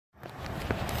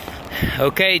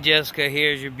Okay, Jessica,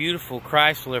 here's your beautiful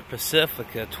Chrysler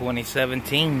Pacifica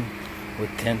 2017 with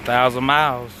 10,000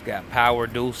 miles. Got power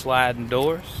dual sliding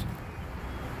doors.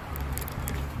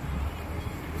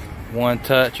 One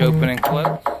touch open and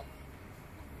close.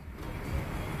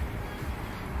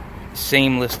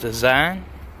 Seamless design.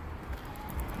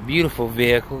 Beautiful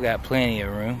vehicle, got plenty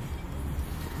of room.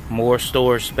 More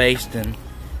storage space than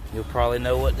you'll probably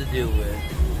know what to do with.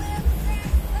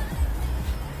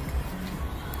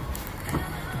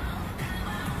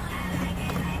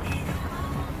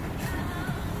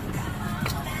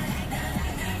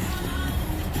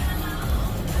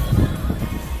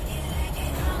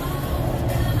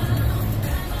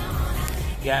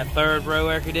 Got third row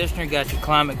air conditioner, got your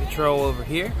climate control over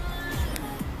here.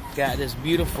 Got this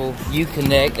beautiful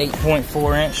Uconnect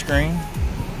 8.4-inch screen.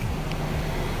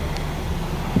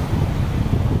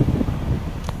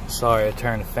 Sorry, I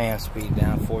turned the fan speed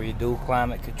down for you. Dual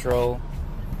climate control.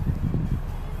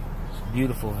 It's a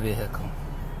beautiful vehicle.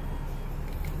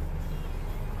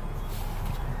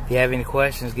 If you have any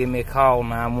questions, give me a call,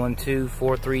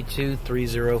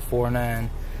 912-432-3049.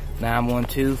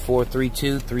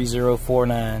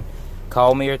 912-432-3049.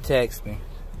 Call me or text me.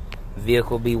 The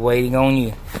vehicle will be waiting on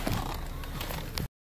you.